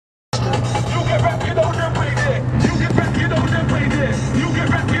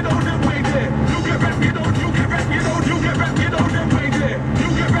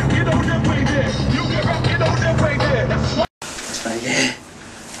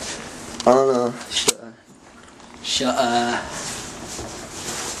I don't know. Shutter.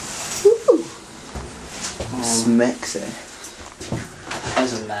 Woo! Smexy.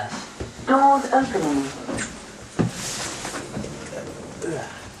 That's a mess. Doors opening.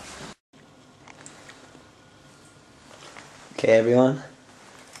 Okay, everyone.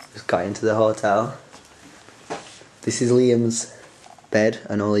 Just got into the hotel. This is Liam's bed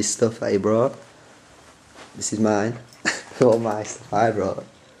and all his stuff that he brought. This is mine. All my stuff I brought.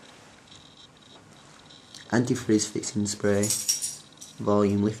 Antifreeze fixing spray.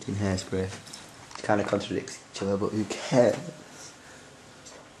 Volume lifting hairspray. It kind of contradicts each other, but who cares?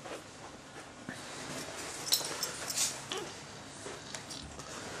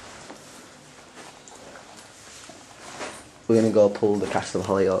 We're gonna go pull the Castle of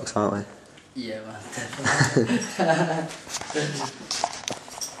Hollyoaks, aren't we? Yeah, man, definitely.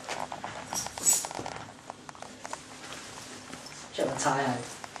 Check my tie out.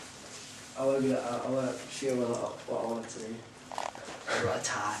 I won't sure what I wanted to do. I got a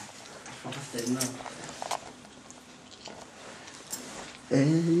tie. What a thing, man.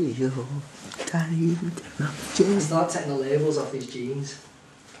 Hey, yo, I start taking the labels off these jeans.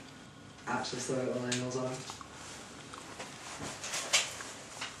 Actually start the labels on.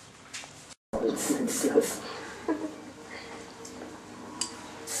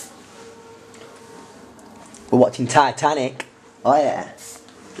 We're watching Titanic. Oh yeah.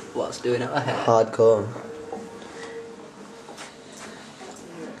 What's doing it? Hardcore.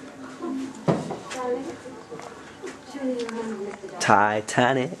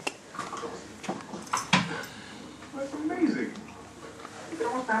 Titanic. That's amazing. You can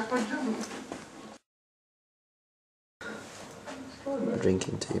almost pass by Jim. I'm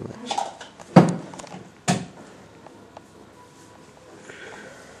drinking too much.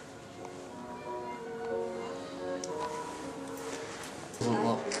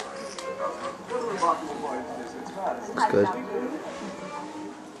 It's good.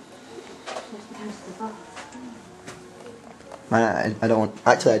 Man, I don't want.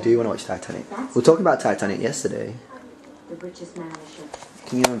 Actually, I do want to watch Titanic. We were talking about Titanic yesterday.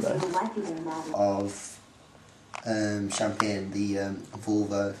 Can you remember? Of champagne, the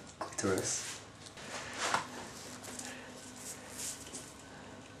vulva clitoris.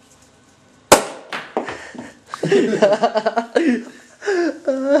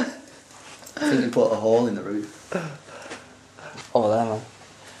 I think you put a hole in the roof. Oh, there, man.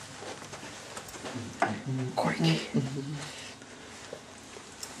 Quirky.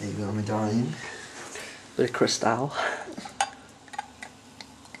 There you go, my darling. Bit of crystal.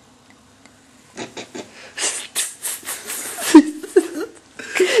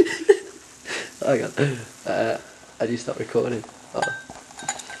 Hang on. I just stopped recording. Oh.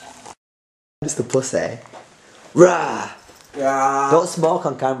 Just the pussy. Rah! Yeah. Don't smoke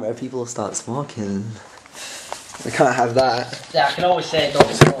on camera, people will start smoking. We can't have that. Yeah, I can always say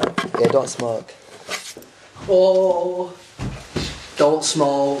don't smoke. Yeah, don't smoke. Oh, don't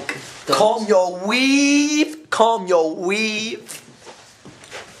smoke. Don't Calm your weave! Calm your weave!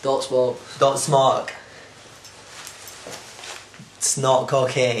 Don't smoke. Don't smoke. Snort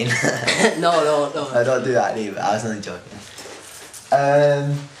cocaine. No. I don't do that either, I was only joking.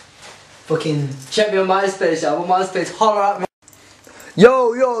 Fucking... Check me on MySpace, yeah. I'm on MySpace, holler at me.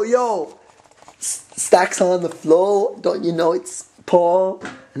 Yo! Stacks on the floor, don't you know it's Paul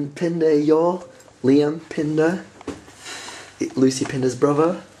and Pinder, yo? Liam Pinder. Lucy Pinder's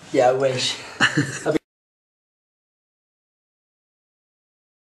brother. Yeah, I wish.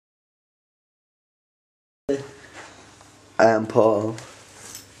 I am Paul.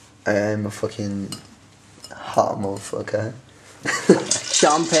 I am a fucking hot motherfucker.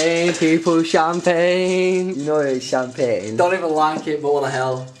 Champagne, people, champagne. You know it's champagne. Don't even like it, but what the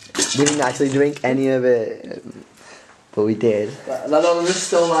hell. We didn't actually drink any of it, but we did. But there's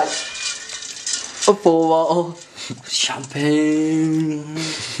still like a full bottle. Champagne.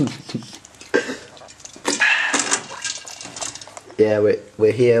 Yeah,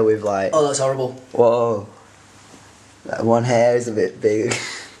 we're here with like... Oh, that's horrible. Whoa. That one hair is a bit big.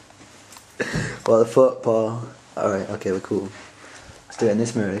 What the fuck, Paul? Alright, okay, we're cool. Let's do it in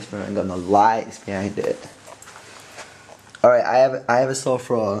this mirror. This mirror ain't got no lights behind it. Alright, I have a sore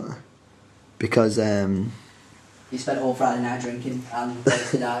throat because You spent all Friday night drinking and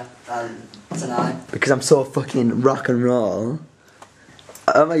Thursday night and tonight. because I'm so fucking rock and roll.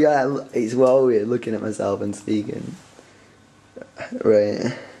 Oh my god, it's well weird looking at myself and speaking.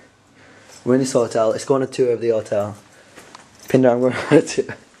 Right. We're in this hotel. Let's go on a tour of the hotel. Pinder, I'm going on a tour.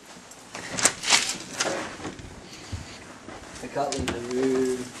 I can't leave the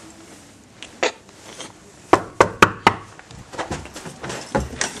room.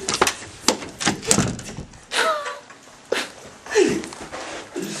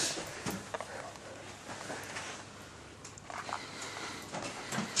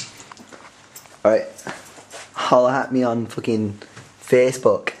 Alright. Holla at me on fucking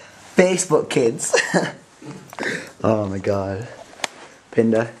Facebook. Facebook kids. Oh my god.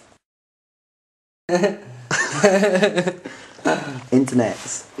 Pinder.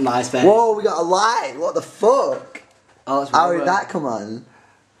 Internets. MySpace. Whoa, we got a light. What the fuck? Oh, it's How rubber. did that come on?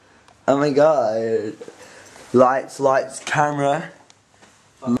 Oh my god. Lights, camera.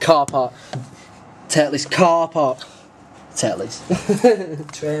 Car park. Tetley's car park. Tetley's.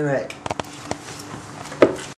 Train wreck.